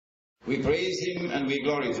We praise Him and we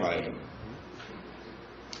glorify Him,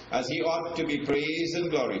 as He ought to be praised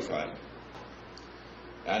and glorified.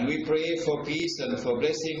 And we pray for peace and for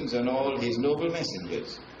blessings on all His noble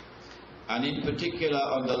messengers, and in particular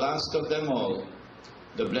on the last of them all,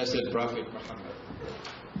 the blessed Prophet Muhammad.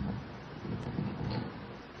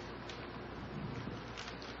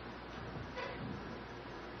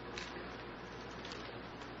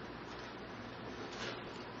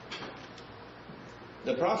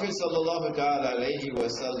 The Prophet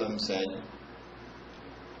ﷺ said,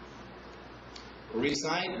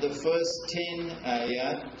 recite the first 10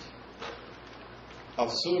 ayat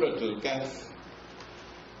of Surah Kahaf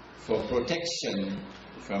for protection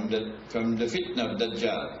from the fitna of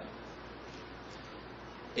Dajjal.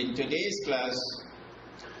 In today's class,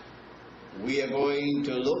 we are going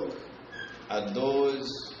to look at those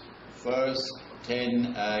first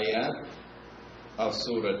 10 ayat of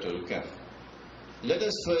Surah Kahaf. Let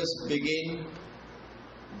us first begin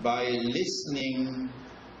by listening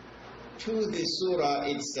to the surah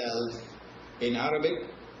itself in Arabic.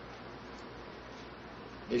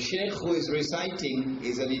 The Sheikh who is reciting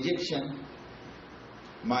is an Egyptian,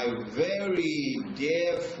 my very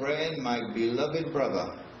dear friend, my beloved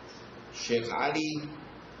brother, Sheikh Ali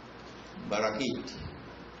Barakit,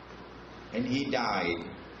 and he died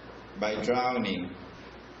by drowning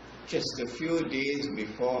just a few days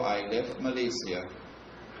before I left Malaysia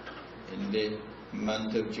in the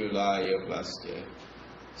month of July of last year.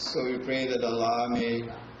 So we pray that Allah may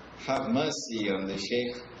have mercy on the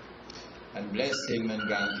Sheikh and bless him and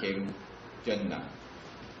grant him Jannah.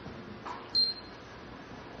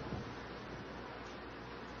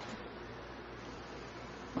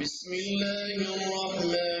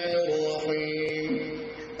 Bismillahirrahmanirrahim.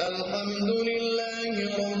 Alhamdulillahi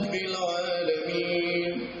Rabbil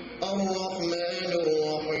Alameen.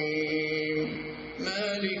 Ar-Rahmanir-Rahim.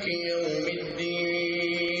 Maliki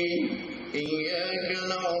Yawmiddin. Iyyaka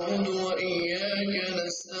na'budu wa iyyaka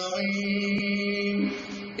nasta'in.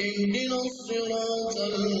 Ihdinas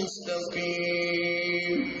siratal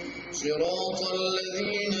mustaqim. Siratal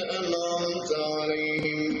ladzina an'amta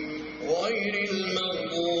 'alayhim ghayril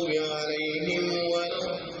maghdubi 'alayhim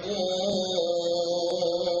waladdallin.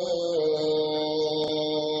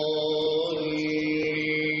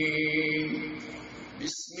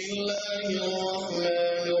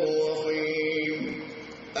 Bismillahirrahmanirrahim.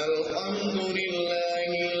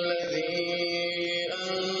 Alhamdulillahi alladhi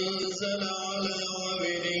anzala 'ala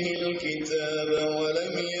 'abdihi al-kitaba wa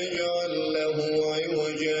lam yaj'al lahu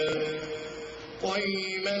 'iwaja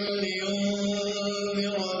qayyiman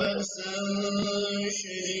liyunzira ba'san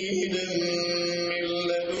shadidan min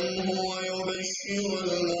ladunhu wa yubashshira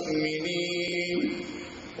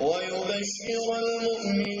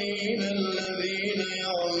al-mu'minina alladhina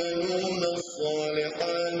ya'maluna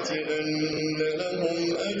as-salihati anna lahum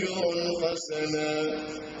ajran hasana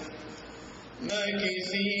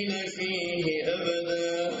makithina fihi abada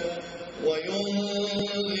wa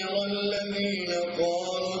yunzira alladhina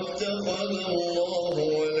qalu ittakhadha Allahu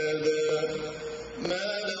walada ma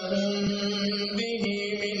lahum bihi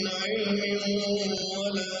min 'ilmin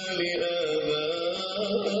wala li'abaihim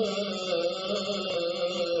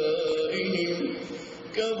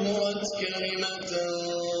kaburat kalimatan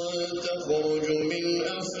takhruju min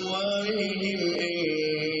afwahihim in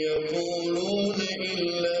yaquluna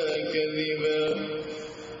illa kadhiba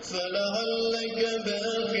فلعلك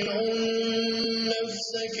باخع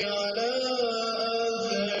نفسك على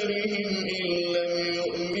آثارهم إن لم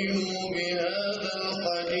يؤمنوا بهذا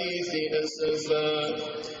الحديث أسفا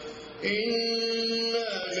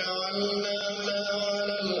إنا جعلنا ما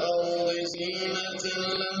على الأرض زينة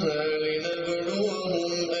لها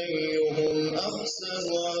لنبلوهم أيهم أحسن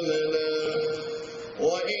عملا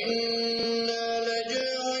وإنا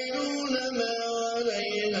لجاعلون ما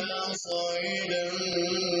عليها صعيدا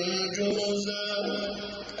جرزا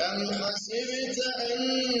أم حسبت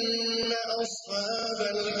أن أصحاب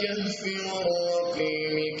الكهف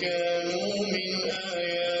والرقيم كانوا من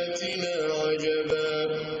آياتنا عجبا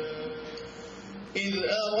إذ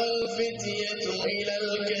أوى الفتية إلى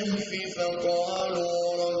الكهف فقالوا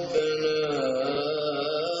ربنا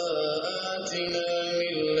آتنا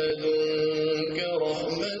من لدنك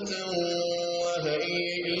رحمة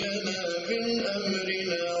وهيئ لنا من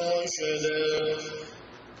أمرنا رشدا.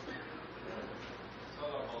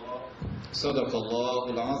 صدق الله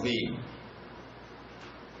العظيم.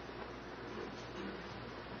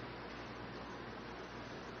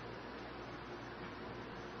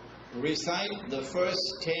 Recite the first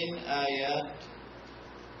 10 ayat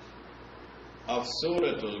of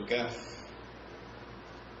Surah Kahaf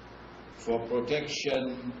for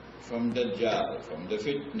protection from Dajjal, from the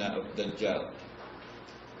fitna of Dajjal.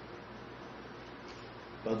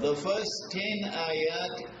 But the first 10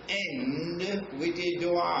 ayat end with a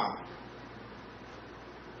dua.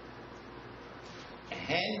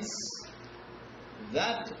 Hence,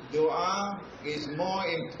 that dua is more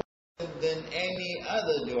important than any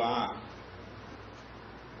other dua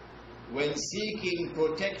when seeking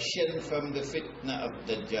protection from the fitna of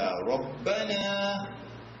Dajjal. Rabbana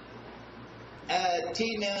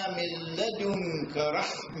atina min ladunka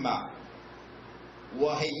rahma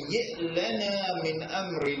wa hayyi' lana min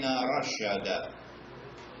amrina rashada.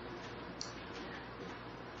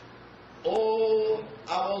 O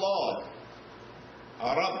our Lord,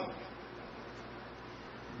 our Rabb,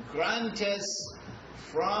 grant us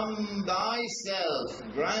from thyself,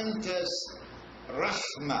 grant us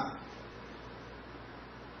rahmah,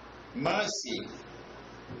 mercy,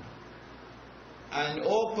 and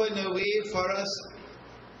open a way for us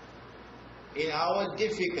in our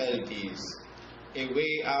difficulties, a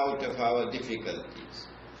way out of our difficulties.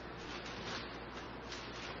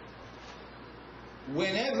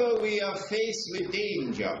 Whenever we are faced with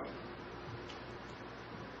danger,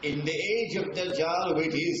 in the age of Dajjal,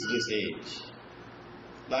 which is this age,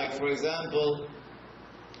 like for example,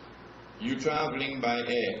 you're traveling by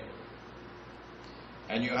air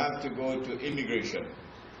and you have to go to immigration,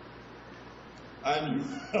 and you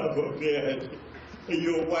have a beard,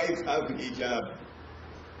 your wife have hijab.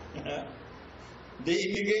 The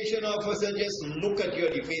immigration officer just look at you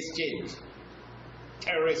and your face change.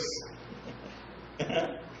 Terrorist.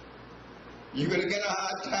 You're going to get a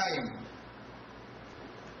hard time.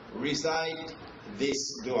 Recite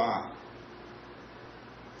this dua.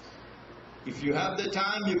 If you have the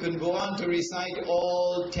time, you can go on to recite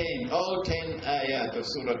all 10 ayat of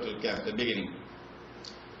Surah Kahaf, the beginning.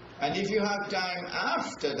 And if you have time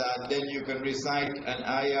after that, then you can recite an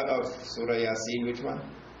ayah of Surah Yasin. Which one?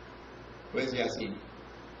 Where's Yasin?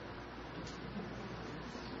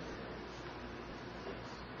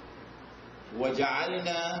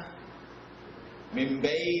 وَجَعَلْنَا مِنْ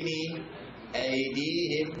بَيْنِ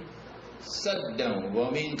أَيْدِيهِمْ سَدًّا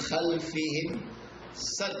وَمِنْ خَلْفِهِمْ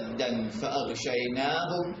سَدًّا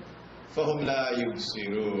فَأَغْشَيْنَاهُمْ فَهُمْ لَا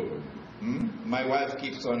يُبْصِرُونَ. My wife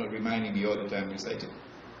keeps on reminding me all the time, recite it.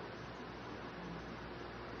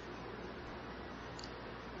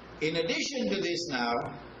 In addition to this now,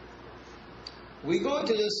 we go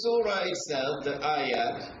to the surah itself, the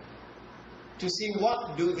ayat, to see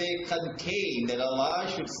what do they contain, that Allah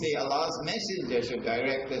should say, Allah's messenger should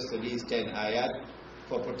direct us to these 10 ayat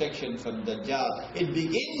for protection from Dajjal. It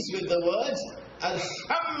begins with the words,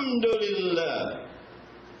 Alhamdulillah.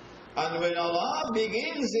 And when Allah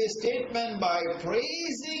begins a statement by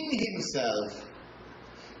praising Himself,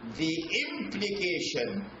 the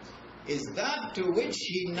implication is that to which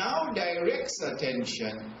He now directs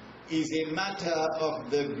attention is a matter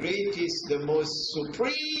of the greatest, the most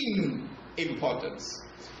supreme importance.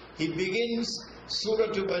 He begins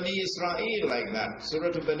Surah to Bani Israel like that.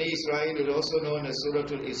 Surah to Bani Israel is also known as Surah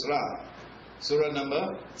Al-Isra. Surah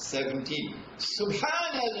number 17.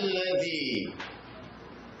 Subhanalladhi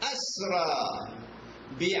asra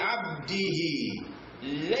bi'abdihi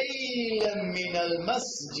laylan min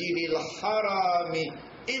al-masjid al-harami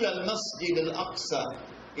ila al-masjid al-aqsa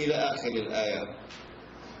ila akhir al-ayah.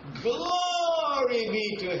 Glory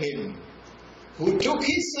be to Him who took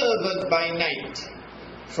His servant by night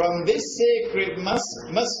from this sacred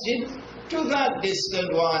masjid to that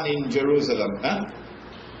distant one in Jerusalem.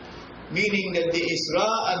 Meaning that the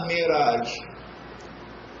Isra and Miraj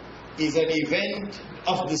is an event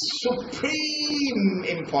of the supreme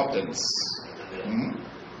importance.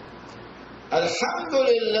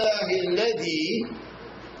 Alhamdulillahi alladhi,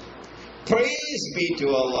 praise be to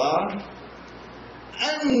Allah,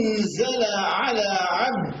 anzala ala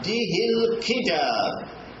abdihi al-kitab,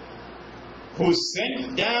 who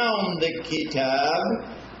sent down the kitab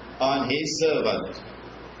on His servant,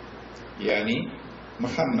 yani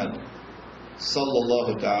Muhammad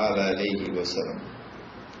sallallahu ta'ala alayhi wa sallam.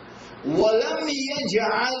 وَلَمْ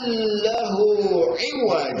يَجْعَلْ لَهُ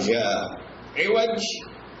عِوَجًا. Iwaj,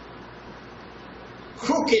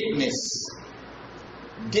 crookedness,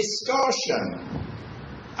 distortion,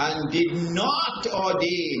 and did not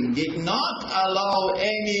ordain, did not allow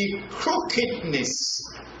any crookedness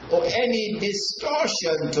or any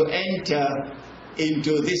distortion to enter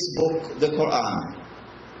into this book, the Quran.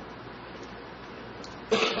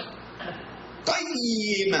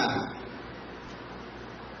 Qayyima.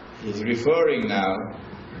 He's referring now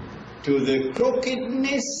to the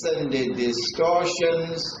crookedness and the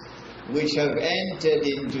distortions which have entered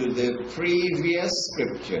into the previous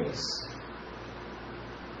scriptures.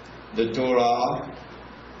 the Torah,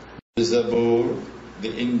 the Zabur, the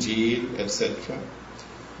Injil, etc.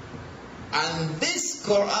 And this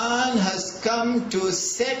Quran has come to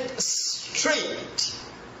set straight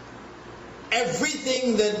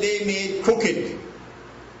everything that they made crooked.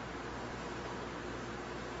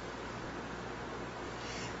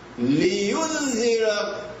 لِيُنذِرَ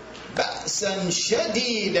بَأْسًا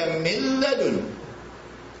شَدِيدًا مِنْ لَدُنْ.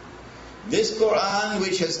 This Quran,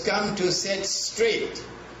 which has come to set straight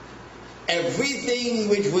everything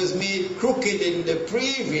which was made crooked in the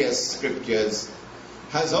previous scriptures,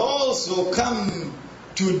 has also come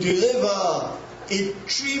to deliver a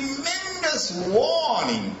tremendous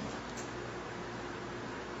warning.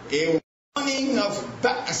 A warning of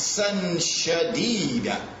ba'san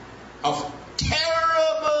shadida, of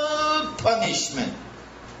terrible punishment.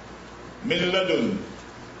 Min ladun,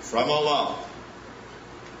 from Allah.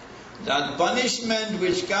 That punishment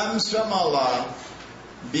which comes from Allah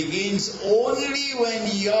begins only when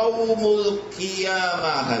Yawmul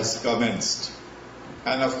Qiyamah has commenced.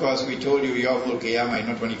 And of course we told you Yawmul Qiyamah is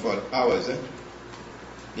not 24 hours.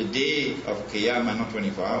 The day of Qiyamah not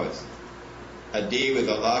 24 hours. A day with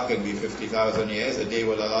Allah can be 50,000 years, a day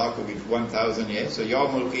with Allah could be 1,000 years. So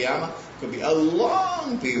Yawmul Qiyamah could be a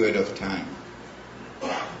long period of time.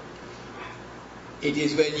 It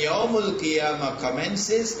is when Yawmul Qiyamah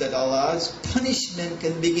commences that Allah's punishment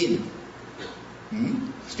can begin.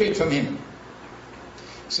 Straight from Him.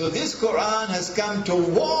 So this Quran has come to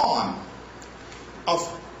warn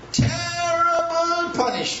of terrible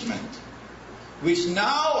punishment which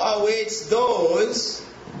now awaits those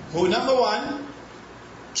who, number one,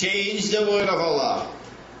 changed the word of Allah,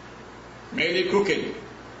 made it crooked.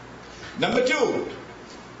 Number two,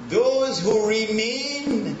 those who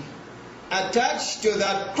remain attached to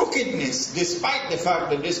that crookedness despite the fact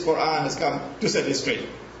that this Quran has come to set it straight.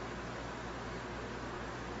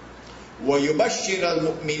 وَيُبَشِّرَ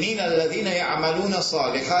الْمُؤْمِنِينَ الَّذِينَ يَعْمَلُونَ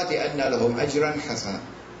الصَّالِحَاتِ أَنَّ لَهُمْ أَجْرًا حَسَنًا.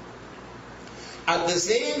 At the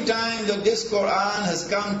same time that this Quran has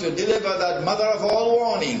come to deliver that mother of all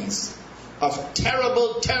warnings of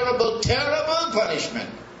terrible, terrible, terrible punishment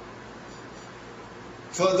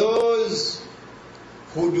for those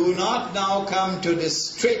who do not now come to the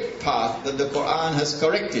straight path that the Quran has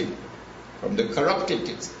corrected from the corrupted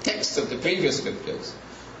text of the previous scriptures.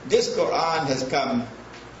 This Quran has come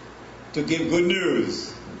to give good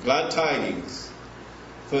news, glad tidings,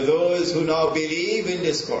 for those who now believe in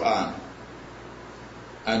this Quran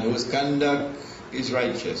and whose conduct is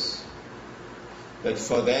righteous, that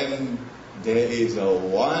for them there is a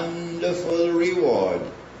wonderful reward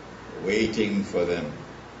waiting for them.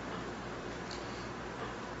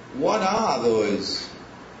 What are those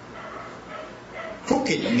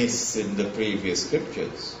crookedness in the previous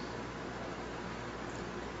scriptures?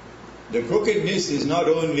 The crookedness is not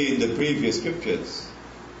only in the previous scriptures.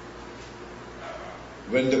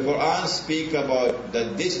 When the Quran speaks about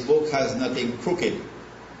that this book has nothing crooked,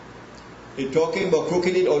 it's talking about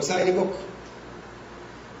crookedness outside the book.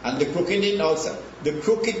 And the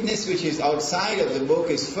crookedness which is outside of the book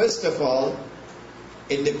is first of all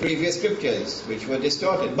in the previous scriptures, which were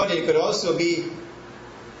distorted. But it could also be,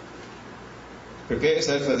 prepare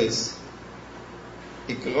yourself for this,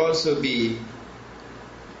 it could also be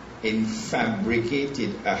in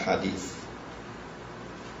fabricated ahadith.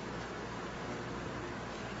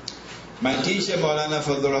 My teacher Maulana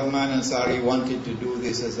Fadlur Rahman Ansari wanted to do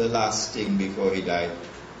this as the last thing before he died.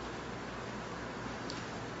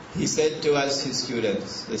 He said to us, his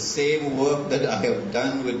students, the same work that I have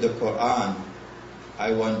done with the Quran,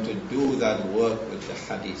 I want to do that work with the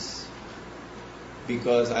hadith.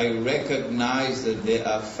 Because I recognize that there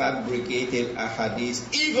are fabricated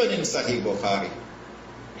ahadith even in Sahih Bukhari.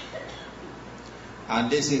 And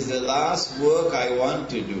this is the last work I want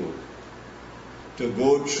to do, to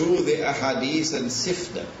go through the ahadith and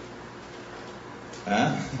sift them.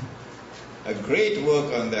 A great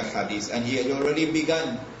work on the hadith, and he had already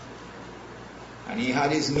begun. And he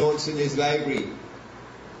had his notes in his library,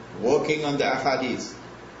 working on the ahadith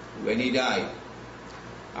when he died.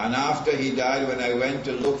 And after he died, when I went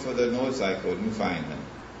to look for the notes, I couldn't find them.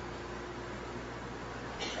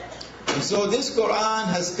 And so this Quran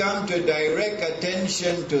has come to direct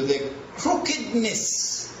attention to the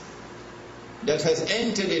crookedness that has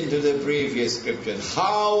entered into the previous scriptures.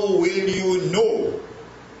 How will you know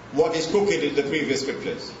what is crooked in the previous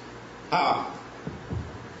scriptures? How?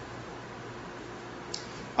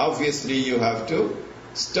 Obviously you have to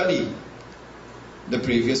study the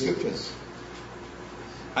previous scriptures.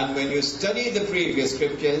 And when you study the previous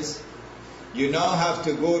scriptures, you now have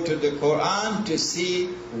to go to the Quran to see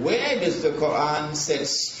where does the Quran set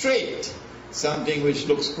straight something which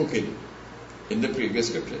looks crooked in the previous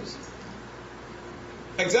scriptures.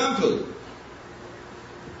 Example,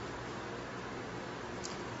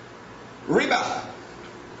 riba.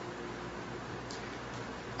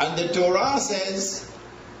 And the Torah says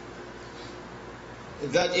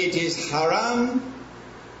that it is haram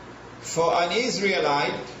for an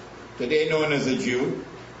Israelite, today known as a Jew,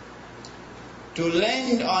 to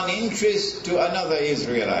lend on interest to another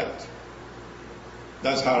Israelite.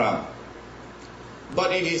 That's haram.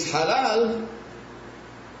 But it is halal.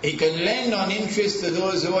 He can lend on interest to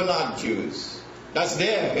those who are not Jews. That's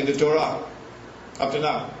there in the Torah up to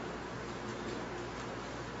now.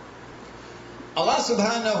 Allah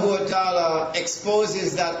subhanahu wa ta'ala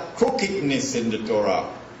exposes that crookedness in the Torah.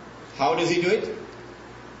 How does He do it?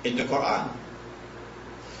 In the Quran.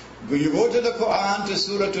 You go to the Quran, to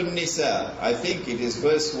Surah An-Nisa, I think it is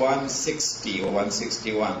verse 160 or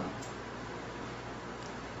 161.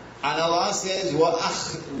 And Allah says,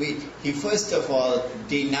 He first of all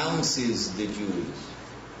denounces the Jews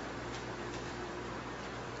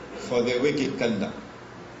for their wicked conduct.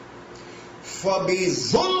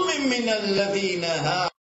 فَبِظُلْمٍ مِّنَ الَّذِينَ هَادُوا,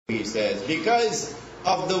 He says, because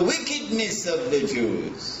of the wickedness of the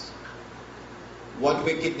Jews. What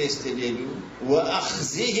wickedness did they do?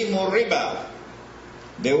 وَأَخْذِهِمُ الرِّبَى.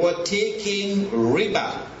 They were taking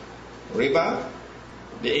riba. Riba,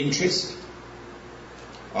 the interest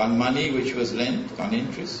on money which was lent on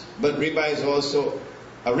interest. But riba is also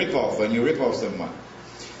a rip-off, when you rip off someone.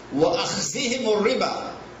 وَأَخْذِهِمُ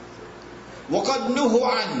الرِّبَى وَقَدْ نُهُوا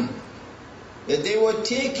عَنْهُ. That they were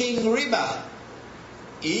taking riba,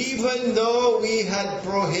 even though we had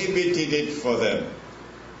prohibited it for them.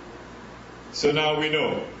 So now we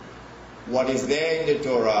know what is there in the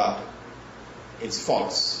Torah, it's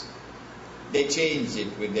false. They changed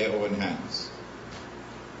it with their own hands.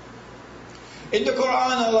 In the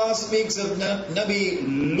Quran, Allah speaks of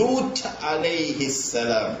Nabi Lut alayhi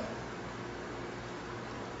salam.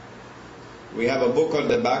 We have a book on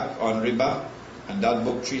the back on riba, and that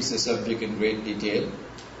book treats the subject in great detail.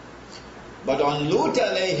 But on Lut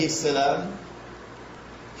alayhi salam,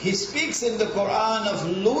 he speaks in the Quran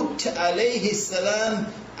of Lut alayhi salam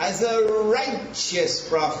as a righteous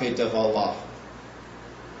prophet of Allah.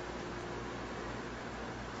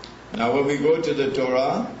 Now when we go to the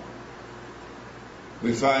Torah,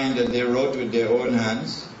 we find that they wrote with their own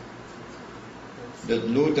hands that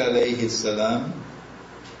Lut alayhi salam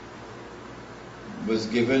was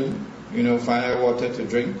given, fire water to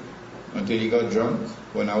drink until he got drunk.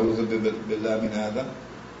 وَنَعُوذُ بِاللَّهِ مِنْ هَذَا.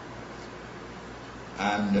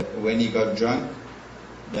 And when he got drunk,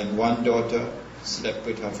 then one daughter slept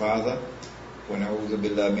with her father, وَنَعُوذُ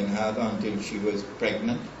بِاللَّهِ مِنْ هَذَا, until she was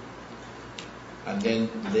pregnant. And then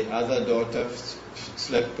the other daughter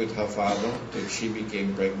slept with her father till she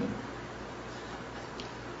became pregnant,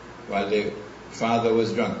 while the father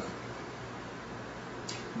was drunk.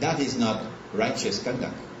 That is not righteous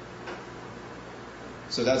conduct.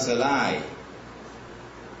 So that's a lie.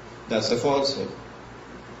 That's a falsehood.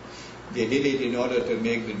 They did it in order to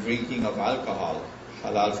make the drinking of alcohol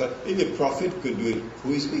halal. If the Prophet could do it,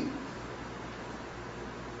 who is we?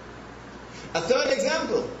 A third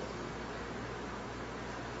example,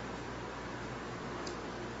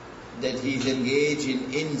 that he's engaged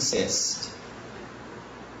in incest.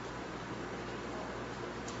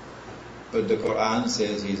 But the Quran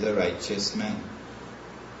says he's a righteous man.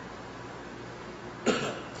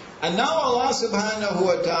 And now Allah subhanahu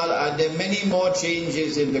wa ta'ala, and there are many more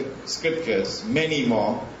changes in the scriptures, many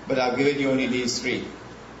more, but I've given you only these three.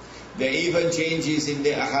 There are even changes in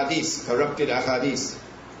the ahadith, corrupted ahadith.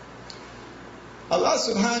 Allah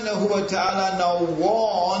subhanahu wa ta'ala now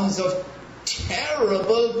warns of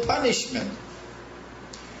terrible punishment.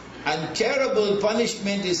 And terrible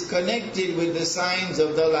punishment is connected with the signs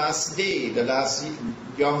of the last day, the last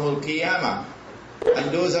Yawmul Qiyamah.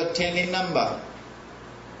 And those are 10 in number.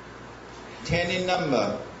 10 in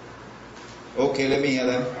number. Okay, let me hear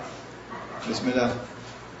them. Bismillah.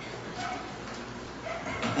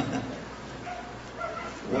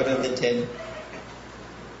 What are the 10?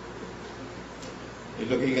 You're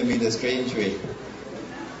looking at me in a strange way.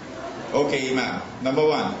 Okay, Imam. Number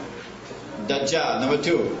 1, Dajjal. Number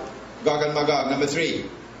 2, Gog and Magog. Number 3,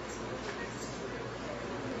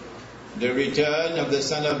 the return of the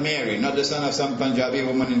son of Mary, not the son of some Punjabi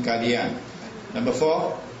woman in Qadian. Number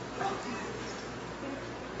 4,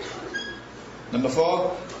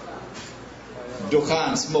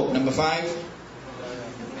 Dukhan, smoke. Number 5.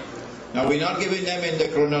 Now we're not giving them in the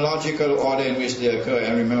chronological order in which they occur,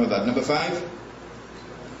 and remember that. Number 5,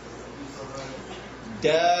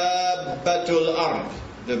 Dabbatul Ard,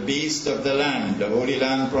 the beast of the land, the Holy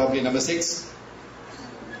Land, probably number 6.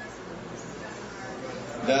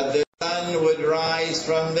 That the sun would rise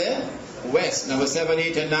from the west, number 7,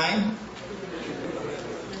 8 and 9.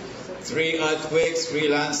 3 earthquakes, 3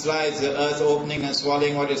 landslides, the earth opening and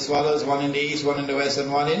swallowing what it swallows, 1 in the east, 1 in the west,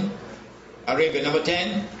 and 1 in Arabia. Number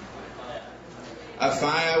 10, a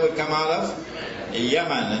fire would come out of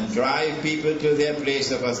Yemen and drive people to their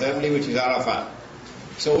place of assembly, which is Arafat.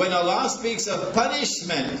 So when Allah speaks of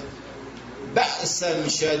punishment, ba'san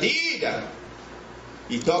shadida,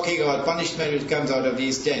 He's talking about punishment which comes out of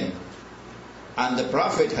these 10. And the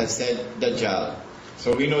Prophet has said Dajjal.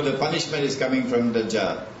 So we know the punishment is coming from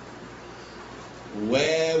Dajjal.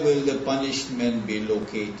 Where will the punishment be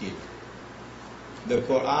located? The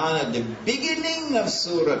Quran at the beginning of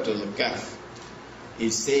Surah Kahaf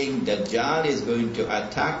is saying Dajjal is going to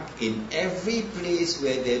attack in every place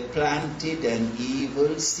where they planted an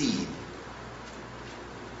evil seed.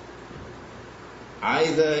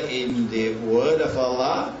 Either in the word of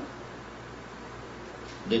Allah,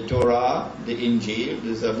 the Torah, the Injil,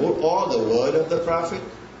 the Zabur, or the word of the Prophet,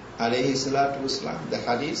 alayhi salatu wasalam, the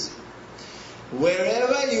Hadith.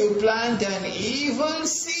 Wherever you plant an evil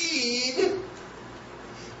seed,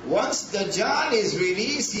 once Dajjal is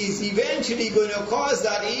released, he's eventually going to cause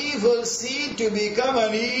that evil seed to become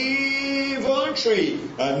an evil tree,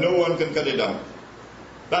 and no one can cut it down.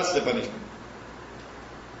 That's the punishment.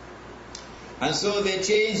 And so they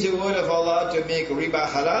changed the word of Allah to make riba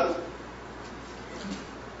halal.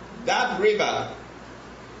 That riba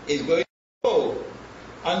is going to go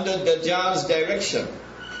under Dajjal's direction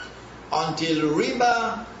until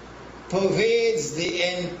riba pervades the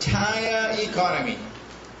entire economy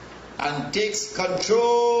and takes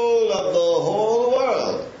control of the whole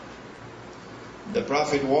world. The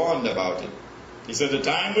Prophet warned about it. He said the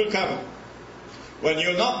time will come when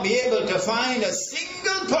you'll not be able to find a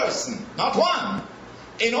single person, not one,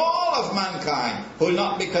 in all of mankind who will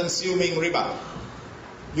not be consuming riba.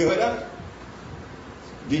 You heard that?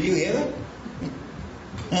 Did you hear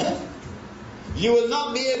that? You will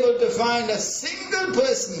not be able to find a single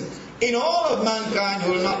person in all of mankind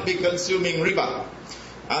who will not be consuming riba.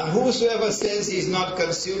 And whosoever says he's not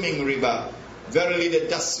consuming riba, verily the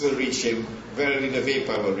dust will reach him, verily the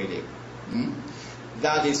vapor will reach him.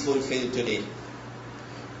 That is fulfilled today.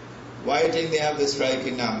 Why do you think they have the strike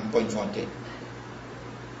in Point Fontaine?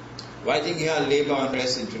 Why do you think you have labor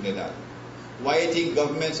unrest in Trinidad? Why do you think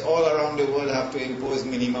governments all around the world have to impose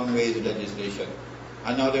minimum wage legislation?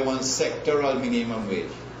 And now they want sectoral minimum wage.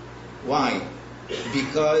 Why?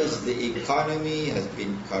 Because the economy has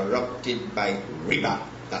been corrupted by riba.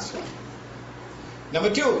 That's why. Number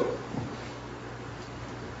 2,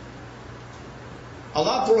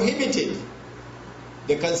 Allah prohibited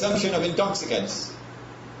the consumption of intoxicants.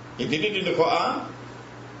 He did it in the Quran.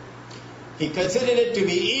 He considered it to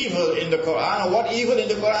be evil in the Quran. Or what evil in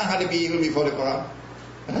the Quran had to be evil before the Quran?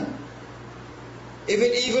 Huh? If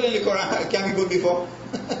it's evil in the Quran, it can be good before.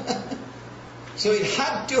 So it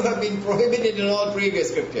had to have been prohibited in all previous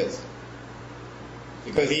scriptures.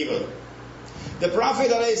 Because evil. The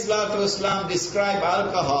Prophet ﷺ described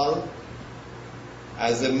alcohol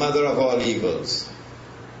as the mother of all evils.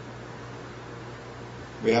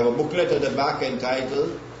 We have a booklet at the back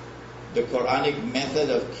entitled The Quranic Method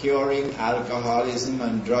of Curing Alcoholism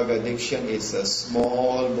and Drug Addiction. It's a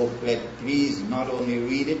small booklet. Please not only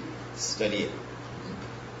read it, study it.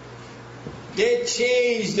 They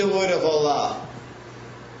changed the word of Allah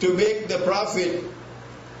to make the Prophet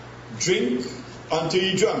drink until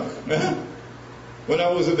he drunk.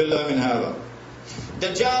 وَنَعُوذُ بِاللَّهِ مِنْ هَذَا.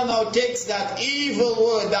 Dajjal now takes that evil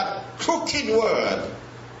word, that crooked word,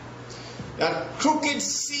 that crooked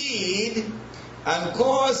seed, and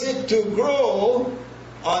cause it to grow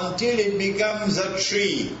until it becomes a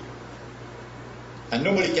tree. And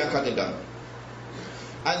nobody can cut it down.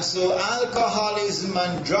 And so alcoholism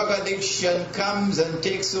and drug addiction comes and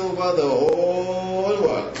takes over the whole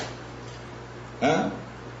world. Huh?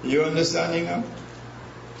 You understanding now?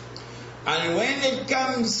 And when it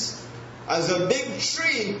comes as a big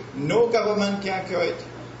tree, no government can cure it.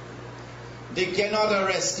 They cannot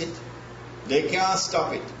arrest it. They can't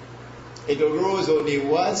stop it. It grows only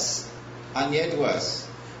worse and yet worse.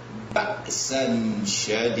 Ba'san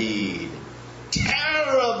shadid.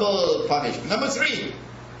 Terrible punishment. Number 3.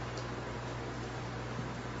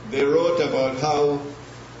 They wrote about how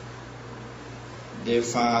their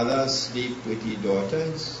father sleep with his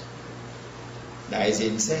daughters. That is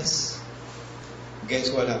incest.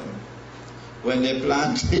 Guess what happened? When they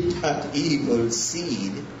planted that evil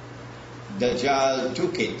seed, Dajjal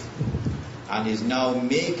took it and is now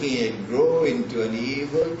making it grow into an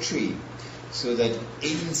evil tree. so that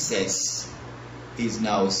incest is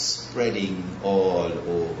now spreading all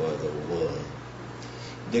over the world.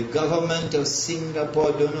 The government of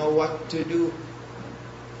Singapore don't know what to do.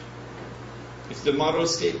 It's the moral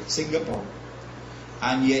state, Singapore.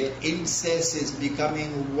 And yet incest is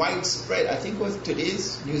becoming widespread. I think it was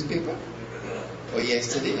today's newspaper, or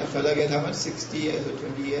yesterday, a fellow get how much? 60 years or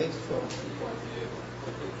 20 years? For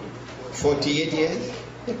 48 years?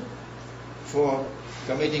 For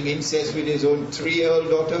committing incest with his own 3-year-old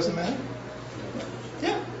daughter's man?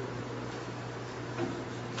 Yeah.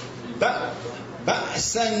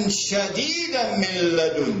 Ba'san shadidan min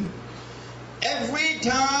ladun. Every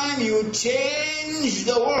time you change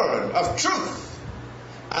the word of truth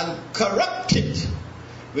and corrupt it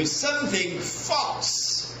with something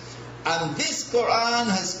false, and this Quran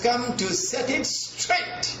has come to set it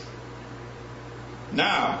straight.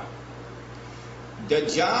 Now,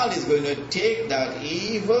 Dajjal is going to take that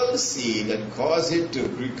evil seed and cause it to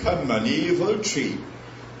become an evil tree,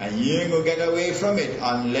 and you ain't going to get away from it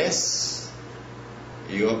unless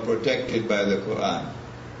you are protected by the Quran.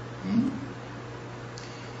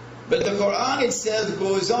 But the Quran itself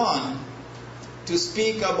goes on to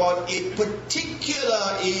speak about a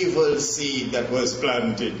particular evil seed that was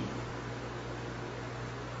planted,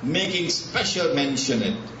 making special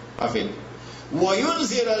mention of it.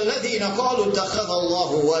 وَيُنْزِرَ الَّذِينَ قَالُوا اتَّخَذَ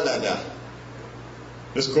اللَّهُ وَلَدًا.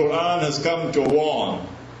 This Quran has come to warn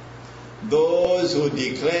those who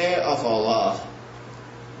declare of Allah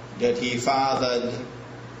that He fathered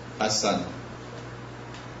a son.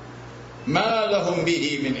 مَا لَهُمْ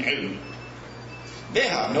بِهِ مِنْ عِلْمٍ. They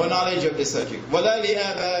have no knowledge of the subject. وَلَا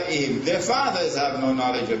لِآبَائِهِمْ. Their fathers have no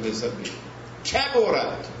knowledge of the subject.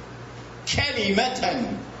 كَبُرَتْ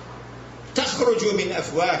كَلِمَةً تَخْرُجُ مِنْ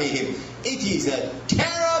أَفْوَاهِهِمْ. It is a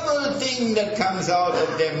terrible thing that comes out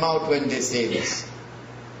of their mouth when they say this,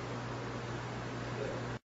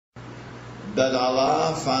 that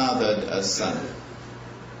Allah fathered a son.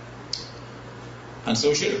 And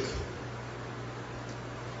so shirk.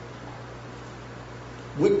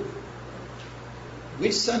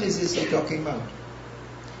 Which son is this he talking about?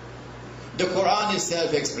 The Quran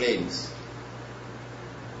itself explains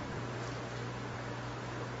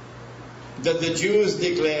that the Jews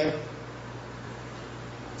declare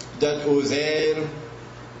that Uzair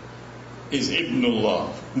is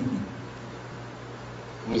Ibnullah.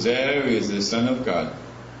 Uzair is the son of God.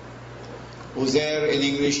 Uzair in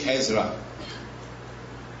English, Ezra.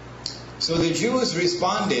 So the Jews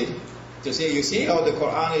responded to say, you see how the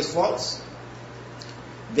Quran is false?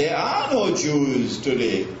 There are no Jews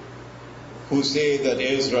today who say that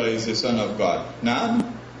Ezra is the son of God.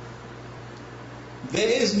 None. There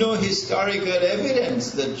is no historical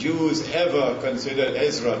evidence that Jews ever considered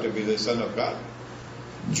Ezra to be the son of God.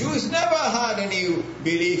 Jews never had any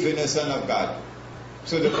belief in the son of God.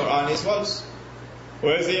 So the Quran is false.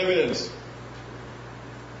 Where's the evidence?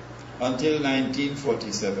 Until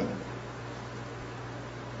 1947,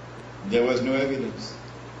 there was no evidence.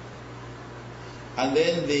 And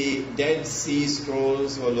then the Dead Sea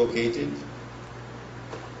Scrolls were located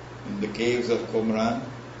in the caves of Qumran.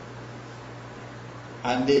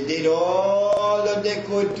 And they did all that they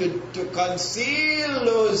could to conceal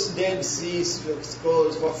those Dead Sea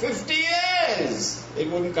Scrolls for 50 years. It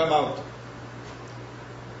wouldn't come out.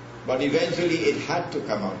 But eventually it had to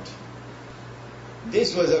come out.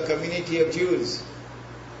 This was a community of Jews,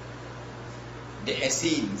 the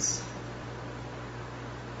Essenes.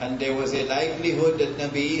 And there was a likelihood that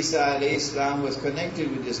Nabi Isa alayhi salam was connected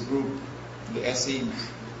with this group, the Essenes.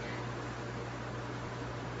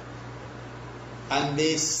 And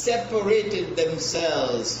they separated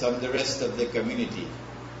themselves from the rest of the community.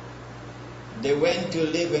 They went to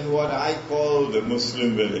live in what I call the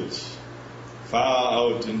Muslim village, far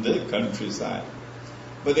out in the countryside.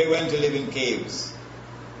 But they went to live in caves.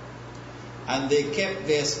 And they kept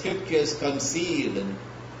their scriptures concealed and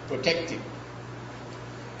protected.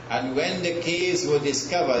 And when the caves were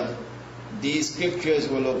discovered, these scriptures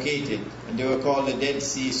were located, and they were called the Dead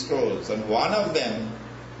Sea Scrolls. And one of them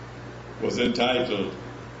was entitled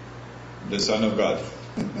the Son of God.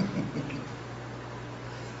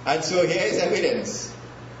 And so here is evidence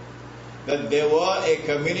that there were a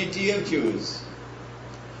community of Jews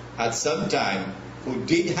at some time who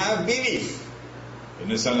did have belief in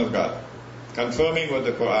the Son of God, confirming what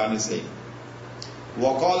the Quran is saying.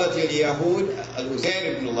 وَقَالَتِ الْيَهُودِ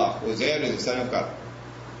الْأُزَيْرِ ibn Allah. Uzair is the son of God.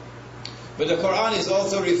 But the Quran is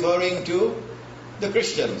also referring to the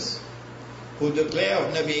Christians who declare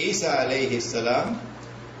of Nabi Isa alayhi salam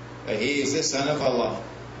that he is the son of Allah.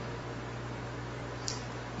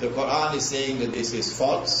 The Quran is saying that this is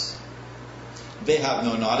false. They have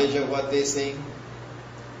no knowledge of what they're saying.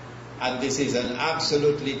 And this is an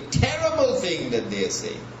absolutely terrible thing that they're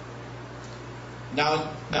saying.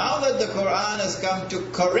 Now that the Quran has come to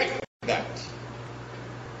correct that,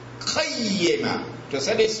 qayyima, to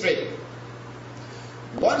set it straight,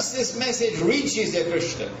 once this message reaches a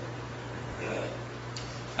Christian,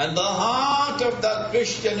 and the heart of that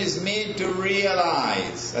Christian is made to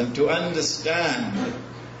realize and to understand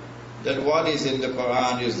that what is in the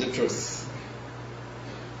Quran is the truth.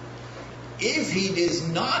 If he does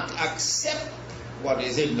not accept what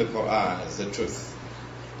is in the Quran as the truth,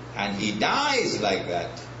 and he dies like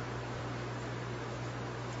that,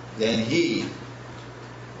 then he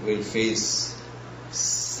will face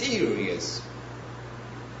serious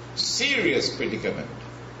predicament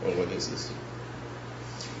over this issue.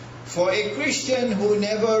 For a Christian who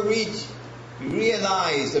never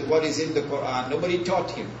realized that what is in the Quran, nobody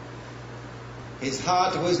taught him. His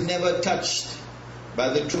heart was never touched by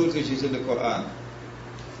the truth which is in the Quran.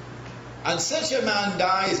 And such a man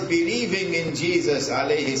dies believing in Jesus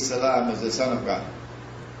alayhi salam as the Son of God.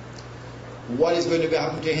 What is going to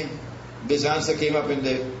happen to him? This answer came up in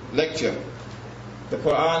the lecture. The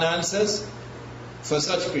Quran answers for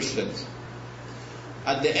such Christians.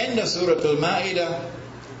 At the end of Surah Al-Ma'idah,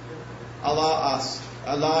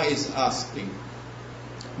 Allah is asking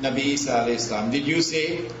Nabi Isa alayhi salam, did you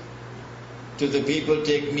say to the people,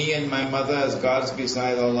 take me and my mother as gods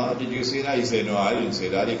beside Allah? Did you say that? He said, no, I didn't say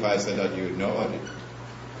that. If I said that, you would know what it.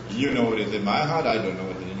 You know what is in my heart, I don't know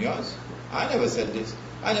what is in yours. I never said this.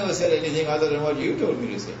 I never said anything other than what you told me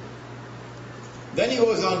to say. Then he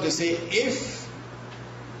goes on to say, if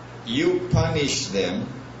you punish them,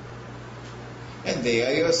 and they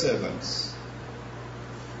are your servants.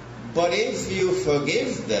 But if you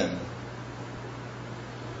forgive them,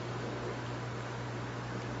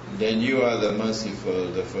 then you are the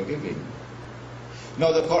merciful, the forgiving.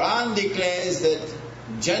 Now the Quran declares that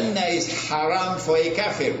Jannah is haram for a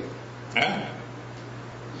kafir.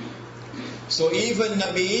 So even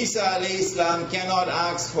Nabi Isa alayhi salam cannot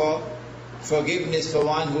ask for forgiveness for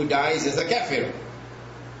one who dies as a kafir.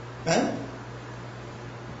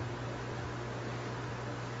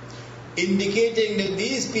 Indicating that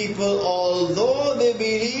these people, although they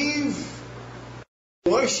believe,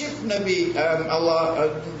 worship Nabi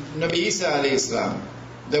Isa alayhi salam,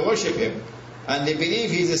 they worship him, and they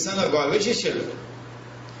believe he's the Son of God, which is shirk.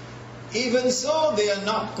 Even so, they are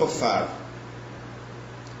not kuffar.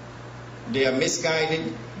 They are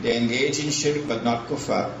misguided, they engage in shirk, but not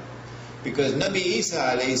kuffar. Because Nabi Isa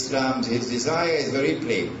alayhi salam, his desire is very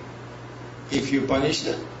plain. If you punish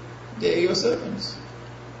them, they are your servants.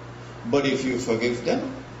 But if you forgive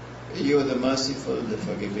them, you are the merciful, the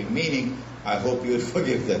forgiving. Meaning, I hope you will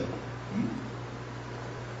forgive them.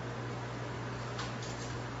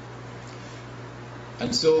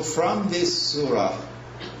 And so from this surah,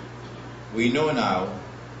 we know now,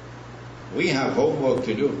 we have homework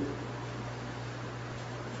to do.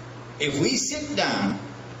 If we sit down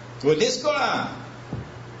with this Quran,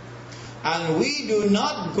 and we do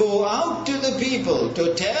not go out to the people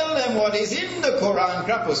to tell them what is in the Quran,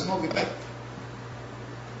 crap or smoke it back.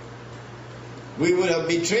 We would have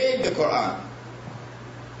betrayed the Quran.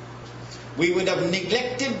 We would have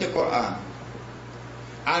neglected the Quran.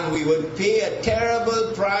 And we would pay a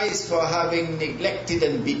terrible price for having neglected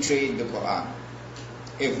and betrayed the Quran.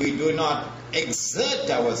 If we do not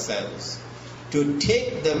exert ourselves to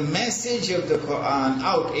take the message of the Quran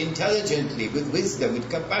out intelligently, with wisdom,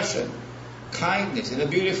 with compassion, kindness, in a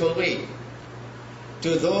beautiful way,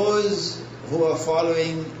 to those who are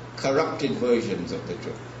following corrupted versions of the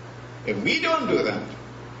truth. If we don't do that,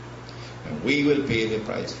 then we will pay the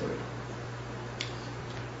price for it.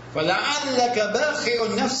 فَلَعَلَّكَ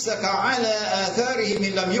بَاخِعُ نَفْسَكَ عَلَىٰ آثَارِهِمْ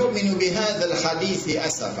إِن لَمْ يُؤْمِنُوا بِهَذَا الْحَدِيثِ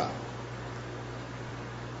أَسَفًا.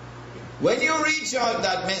 When you reach out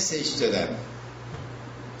that message to them,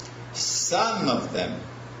 some of them,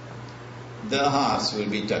 their hearts will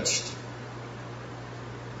be touched.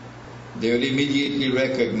 They will immediately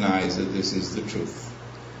recognize that this is the truth.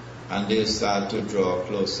 And they'll start to draw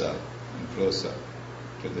closer and closer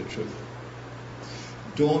to the truth.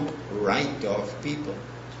 Don't write off people.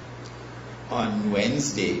 On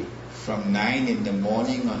Wednesday, from 9 in the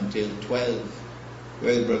morning until 12,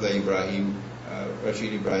 where's Brother Ibrahim,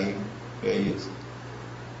 Rashid Ibrahim? There he is.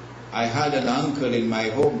 I had an uncle in my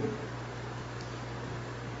home,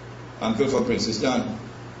 uncle from Princess Down.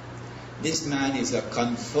 This man is a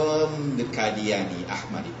confirmed Qadiani,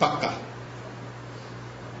 Ahmadi, Pakka.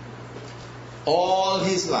 All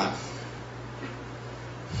his life,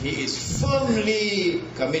 he is firmly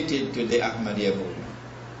committed to the Ahmadiyya movement.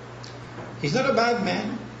 He's not a bad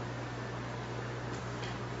man.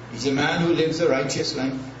 He's a man who lives a righteous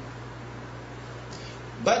life.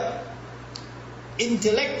 But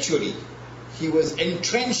intellectually, he was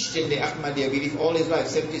entrenched in the Ahmadiyya belief all his life,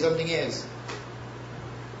 70-something years.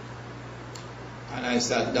 And I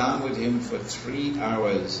sat down with him for 3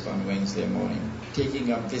 hours on Wednesday morning,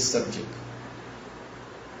 taking up this subject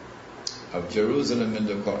of Jerusalem in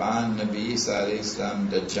the Quran, Nabi Isa alayhi Islam,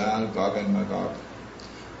 Dajjal, Gog and Magog.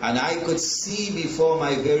 And I could see before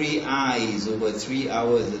my very eyes over 3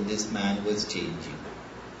 hours that this man was changing.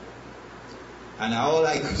 And all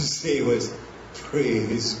I could say was,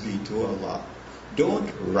 praise be to Allah.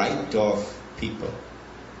 Don't write off people.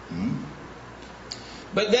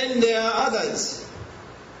 But then there are others.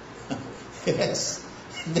 Yes,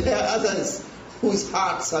 there are others whose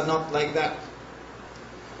hearts are not like that.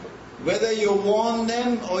 Whether you warn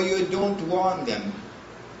them or you don't warn them,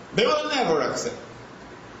 they will never accept.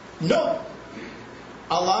 No.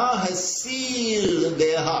 Allah has sealed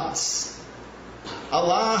their hearts.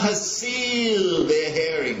 Allah has sealed their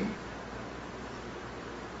hearing.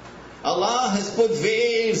 Allah has put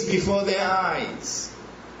veils before their eyes.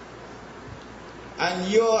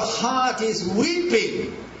 And your heart is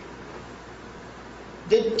weeping.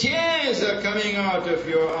 The tears are coming out of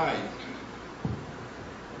your eyes.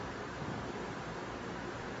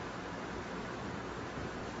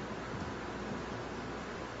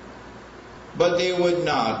 But they would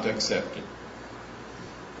not accept it.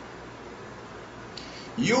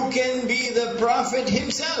 You can be the Prophet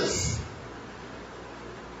himself,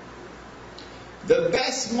 the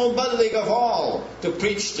best muballigh of all to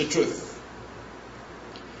preach the truth.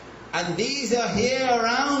 And these are here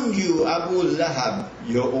around you, Abu Lahab,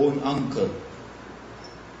 your own uncle.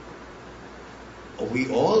 We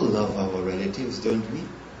all love our relatives, don't we?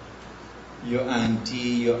 Your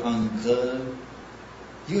auntie, your uncle,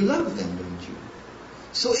 you love them, don't you?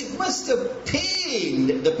 So it must have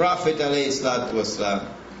pained the Prophet ﷺ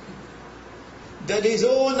that his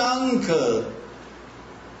own uncle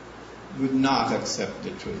would not accept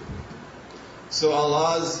the truth. So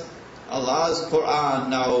Allah's Quran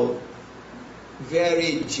now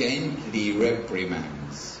very gently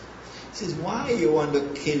reprimands. He says, why you want to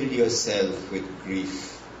kill yourself with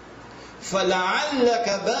grief? فَلَعَلَّكَ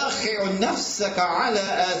بَاخِعُ نَفْسَكَ عَلَىٰ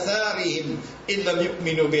آثَارِهِمْ إِن لَّمْ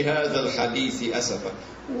يُؤْمِنُوا بِهَذَا الْحَدِيثِ أَسَفًا.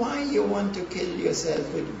 Why you want to kill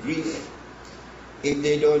yourself with grief if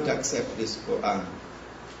they don't accept this Quran?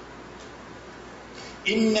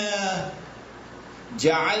 إِنَّا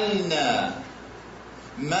جَعَلْنَا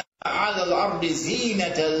مَا عَلَى الْأَرْضِ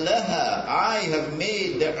زِينَةً لَهَا. I have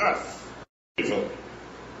made the earth beautiful.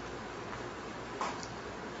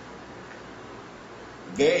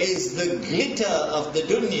 There is the glitter of the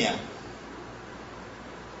dunya.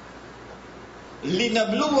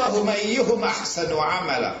 لِنَبْلُوَهُمْ أَيُّهُمْ أَحْسَنُ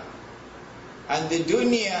عَمَلًا. And the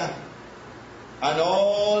dunya and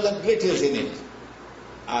all that glitters in it,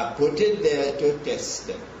 I put it there to test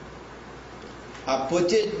them. I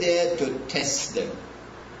put it there to test them.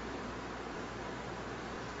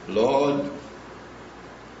 Lord,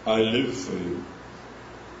 I live for you.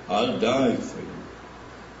 I'll die for you.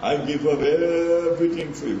 I give up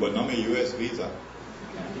everything for you, but not my US visa.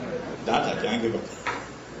 That I can't give up.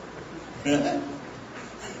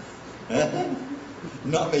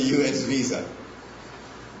 Not my US visa.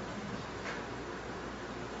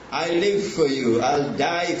 I live for you, I'll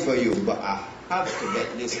die for you, but I have to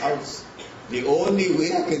get this house. The only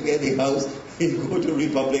way I can get the house is go to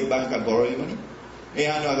Republic Bank and borrow the money.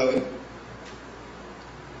 Ain't no other way.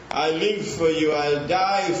 I live for you, I'll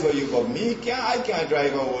die for you, but I can't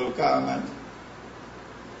drive a whole car, man.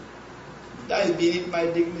 That's beneath my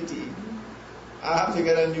dignity. I have to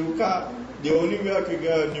get a new car. The only way I can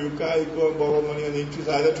get a new car is go and borrow money on interest,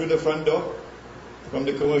 either through the front door from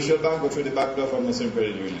the commercial bank or through the back door from Muslim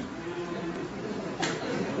Credit Union.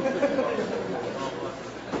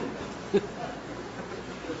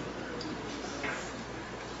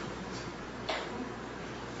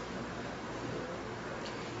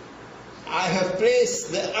 I have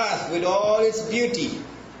placed the earth with all its beauty,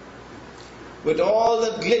 with all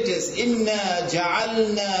that glitters. Inna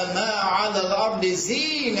ja'alna ma 'ala al-ardi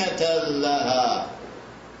zinatan laha,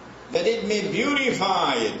 that it may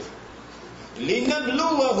beautify it.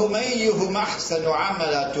 لِنَبْلُوَهُمْ أَيُّهُمْ أَحْسَنُ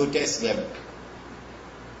عَمَلًا, to test them,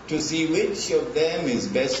 to see which of them is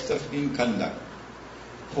best in conduct.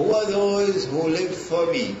 Who are those who live for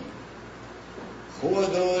me? Who are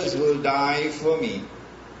those who will die for me?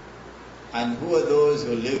 And who are those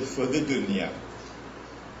who live for the dunya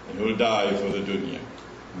and who will die for the dunya?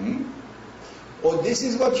 Oh, this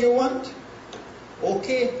is what you want?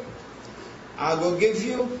 Okay. I will give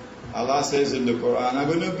you, Allah says in the Quran, I'm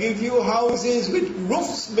going to give you houses with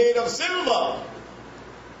roofs made of silver.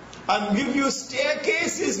 And give you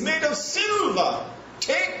staircases made of silver.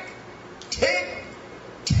 Take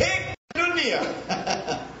dunya.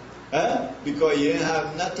 Huh? Because you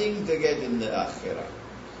have nothing to get in the akhirah.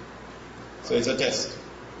 So it's a test.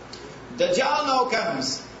 Dajjal now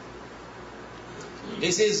comes.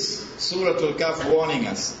 This is Surah Kahaf warning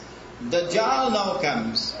us. Dajjal now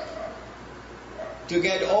comes to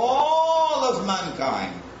get all of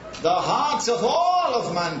mankind, the hearts of all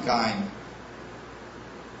of mankind,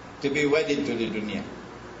 to be wedded to the dunya.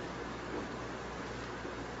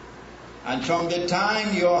 And from the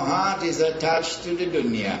time your heart is attached to the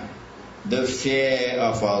dunya, the fear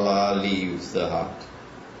of Allah leaves the heart.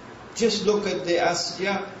 Just look at the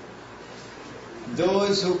Asya.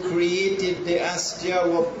 Those who created the Asya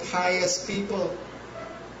were pious people.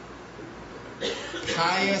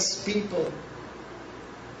 Pious people.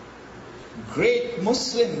 Great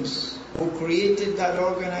Muslims who created that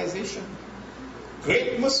organization.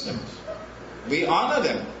 Great Muslims. We honor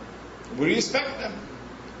them. We respect them.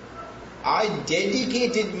 I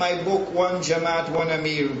dedicated my book, One Jamaat, One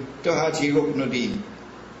Amir, to Haji Ruknuddin,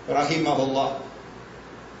 rahimahullah.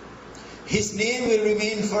 His name will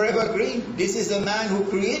remain forever green. This is the man who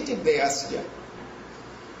created the Asya.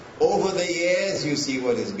 Over the years, you see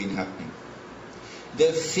what has been happening.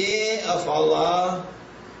 The fear of Allah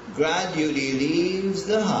gradually leaves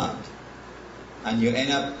the heart, and you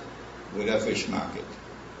end up with a fish market.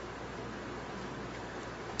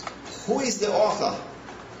 Who is the author?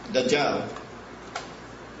 Dajjal.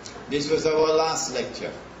 This was our last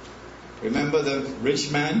lecture. Remember the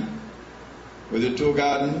rich man with the 2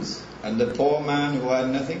 gardens and the poor man who had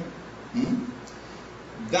nothing?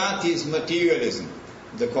 That is materialism.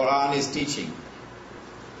 The Quran is teaching.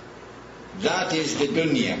 That is the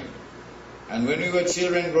dunya. And when we were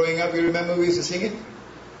children growing up, you remember we used to sing it?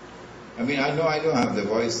 I mean, I know I don't have the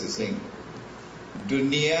voice to sing.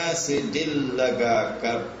 Dunya se dil laga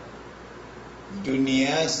kar,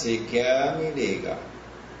 dunya se kya milega.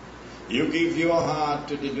 You give your heart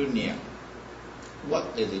to the dunya.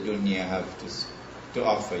 What does the dunya have to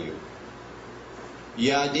offer you?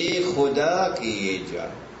 Yade khuda ki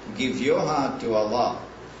ja. Give your heart to Allah.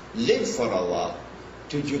 Live for Allah.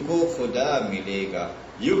 Tujhko khuda milega.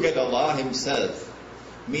 You get Allah Himself.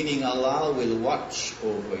 Meaning Allah will watch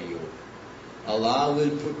over you. Allah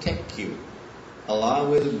will protect you. Allah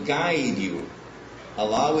will guide you.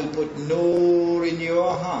 Allah will put nur in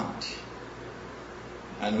your heart.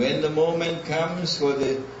 And when the moment comes for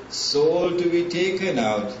the soul to be taken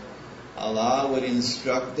out, Allah will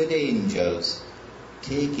instruct the angels,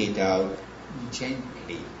 take it out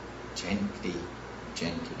gently, gently,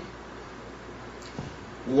 gently.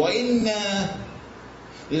 وَإِنَّا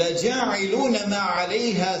لَجَاعِلُونَ مَا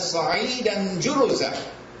عَلَيْهَا صَعِيدًا جُرُزًا.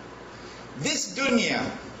 This dunya,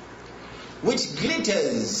 which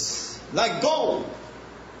glitters like gold,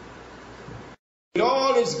 with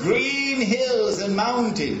all its green hills and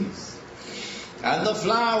mountains, and the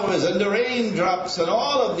flowers and the raindrops and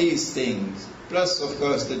all of these things, plus of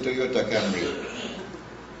course the Toyota Camry.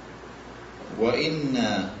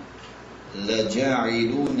 وَإِنَّا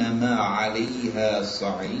لَجَاعِلُونَ مَا عَلَيْهَا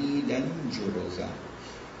صَعِيدًا جُرُزًا.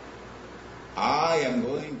 I am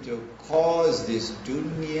going to cause this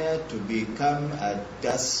dunya to become a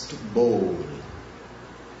dust bowl.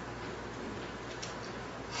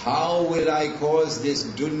 How will I cause this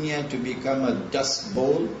dunya to become a dust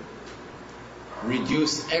bowl?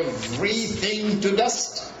 Reduce everything to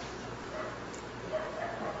dust?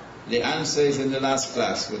 The answer is in the last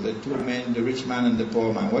class with the 2 men, the rich man and the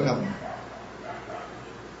poor man. What happened?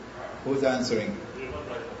 Who's answering?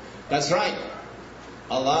 That's right.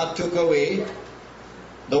 Allah took away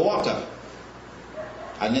the water,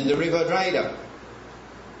 and then the river dried up.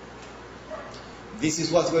 This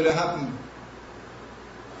is what's going to happen.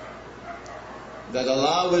 That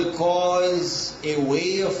Allah will cause a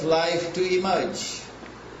way of life to emerge.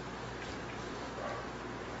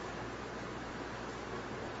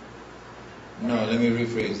 No, let me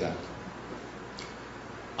rephrase that.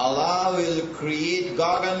 Allah will create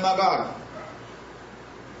Gog and Magog.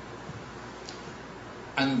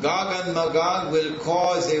 And Gog and Magog will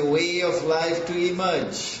cause a way of life to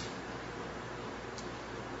emerge,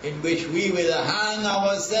 in which we will hang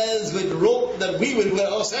ourselves with rope that we will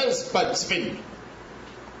ourselves spin.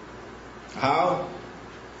 How?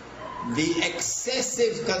 The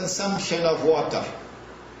excessive consumption of water,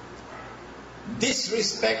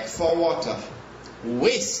 disrespect for water,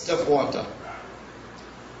 waste of water,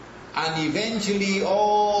 and eventually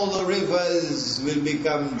all the rivers will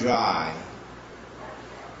become dry.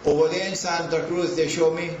 Over there in Santa Cruz, they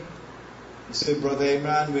show me. He said, Brother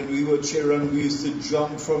Imran, when we were children, we used to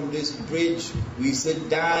jump from this bridge. We used to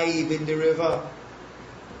dive in the river.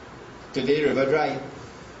 Today, river dry.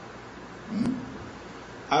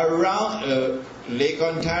 Around Lake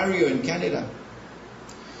Ontario in Canada,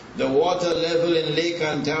 the water level in Lake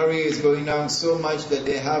Ontario is going down so much that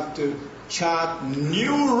they have to chart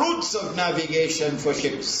new routes of navigation for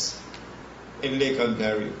ships in Lake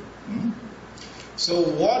Ontario. So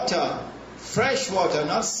water, fresh water,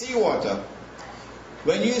 not seawater,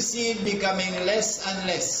 when you see it becoming less and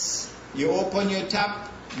less, you open your tap,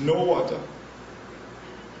 no water.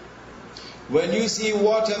 When you see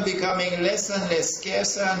water becoming less and less,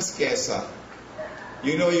 scarcer and scarcer,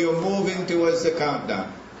 you know you're moving towards the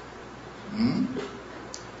countdown.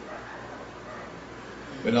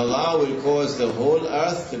 When Allah will cause the whole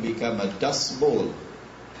earth to become a dust bowl.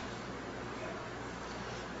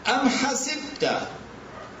 أم حسبت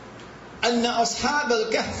أن أصحاب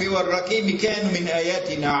الكهف والرقيم كانوا من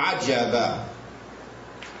آياتنا عجبا.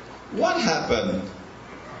 What happened,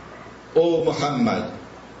 O Muhammad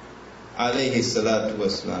alayhi salatu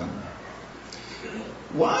wasalam?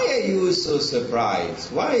 Why are you so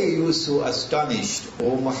surprised? Why are you so astonished,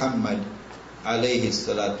 O Muhammad alayhi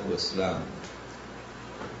salatu wasalam?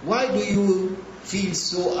 Why do you feel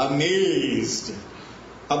so amazed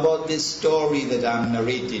about this story that I'm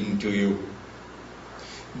narrating to you?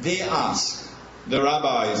 They asked the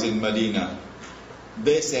rabbis in Medina,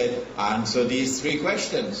 they said, answer these 3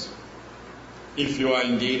 questions, if you are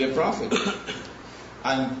indeed a prophet.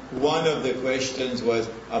 And one of the questions was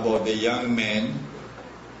about the young men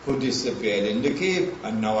who disappeared in the cave.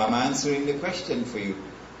 And now I'm answering the question for you.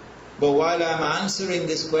 But while I'm answering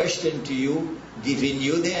this question to you, giving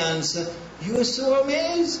you the answer, you are so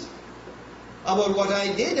amazed about what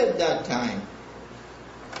I did at that time.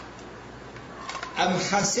 أم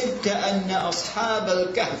حسبت أن أصحاب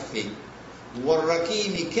الكهف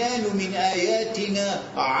والرقيم كانوا من آياتنا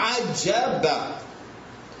عجبا.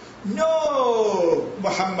 No,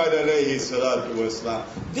 Muhammad alayhi salatu wasalam.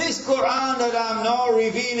 This Quran that I'm now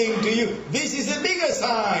revealing to you, this is a bigger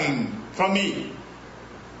sign from me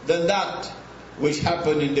than that which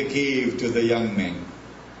happened in the cave to the young men.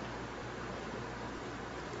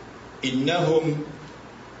 إنهم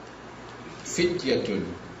فتية.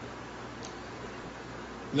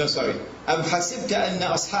 No, sorry. أم حسبت أن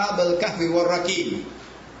أصحاب الكهف والرقيم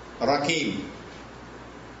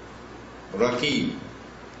رقيم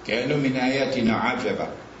كانوا من آياتنا عجبا.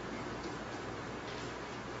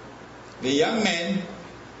 The young men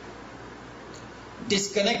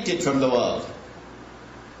disconnected from the world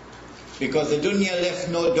because the dunya left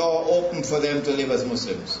no door open for them to live as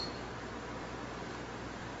Muslims.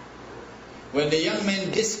 When the young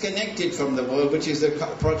men disconnected from the world, which is the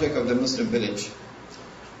project of the Muslim village,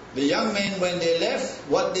 the young men, when they left,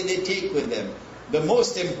 what did they take with them? The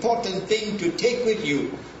most important thing to take with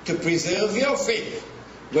you to preserve your faith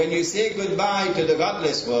when you say goodbye to the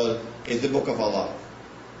godless world is the Book of Allah.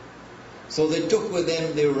 So they took with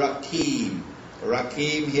them the Rakim.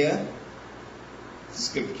 Rakim here,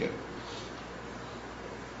 scripture.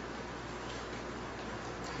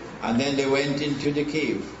 And then they went into the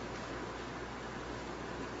cave.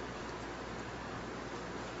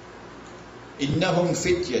 إنهم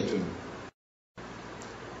فتية.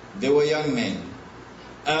 They were young men.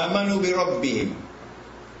 آمنوا بربهم.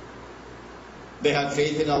 They had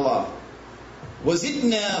faith in Allah.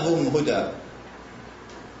 وزدناهم هدى.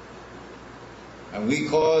 And we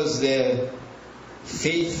caused their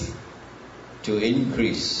faith to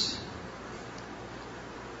increase.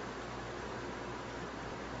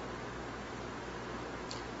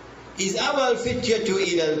 Is our fitya to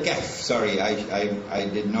ila al-kahf? Sorry, I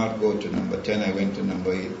did not go to number 10, I went to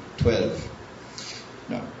number 12.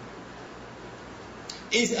 No.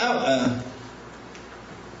 Is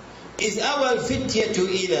our fitya to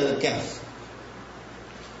ila al-kahf?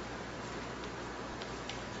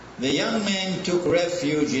 The young men took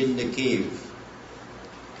refuge in the cave.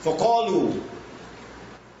 فَقَالُوا,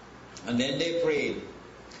 and then they prayed,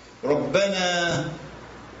 رَبَّنَا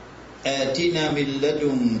آتِنَا مِن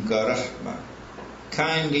لَدُنْكَ رَحْمَةً.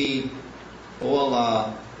 Kindly, O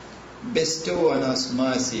Allah, bestow on us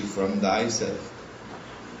mercy from thyself.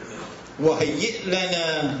 وَهَيِّئْ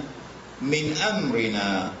لَنَا مِنْ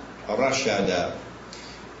أَمْرِنَا رَشَدًا.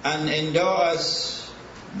 And endow us,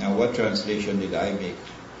 now what translation did I make?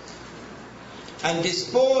 And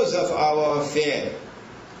dispose of our affair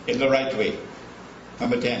in the right way.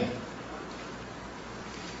 Number 10.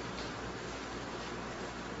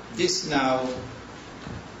 This now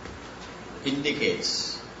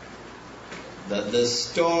indicates that the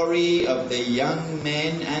story of the young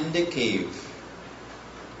men and the cave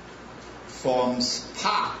forms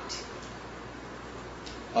part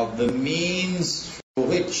of the means through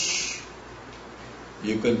which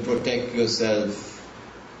you can protect yourself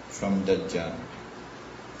from Dajjal.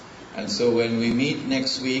 And so when we meet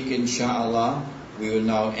next week, inshallah, we will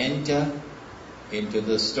now enter into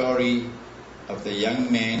the story of the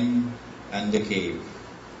young men and the cave.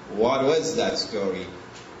 What was that story?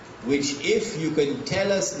 Which, if you can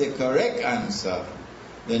tell us the correct answer,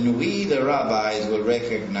 then we, the rabbis, will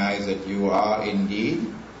recognize that you are indeed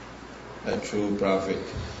a true prophet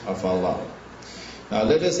of Allah. Now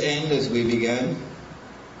let us end as we began,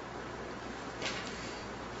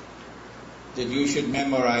 that you should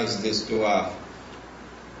memorize this dua.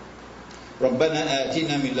 رَبَّنَا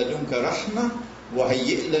آتِنَا مِن لَدُنْكَ رَحْمَةً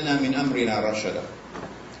وَهَيِّئْ لَنَا مِنْ أَمْرِنَا رَشَدًا.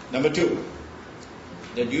 Number 2,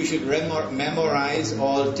 that you should memorize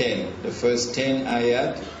all 10, the first 10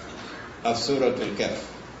 ayat of Surah Kahaf.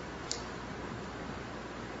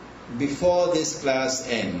 Before this class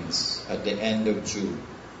ends, at the end of June,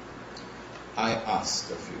 I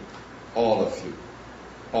ask of you,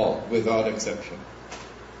 all, without exception,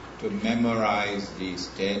 to memorize these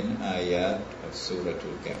 10 ayat of Surah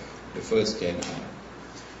Kahaf, the first 10 ayat.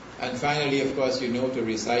 And finally, of course, you know to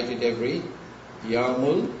recite it every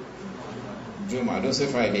Yawmul Jum'ah. Don't say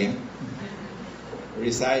Friday. Eh?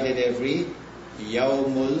 Recite it every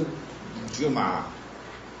Yawmul Jum'ah.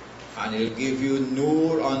 And it'll give you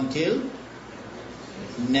Nur until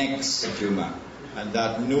next Jum'ah. And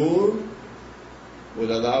that Nur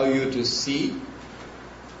will allow you to see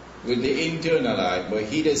with the internal eye, but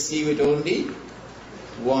he does see with only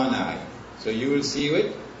one eye. So you will see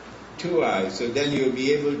with 2 eyes. So then you'll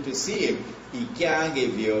be able to see him. He can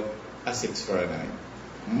give you a 6 for an eye.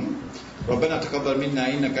 ربنا تقبل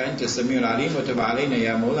منا إنك أنت السميع العليم وتب علينا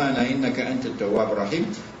يا مولانا إنك أنت التواب الرحيم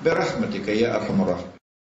برحمتك يا أرحم الراحمين.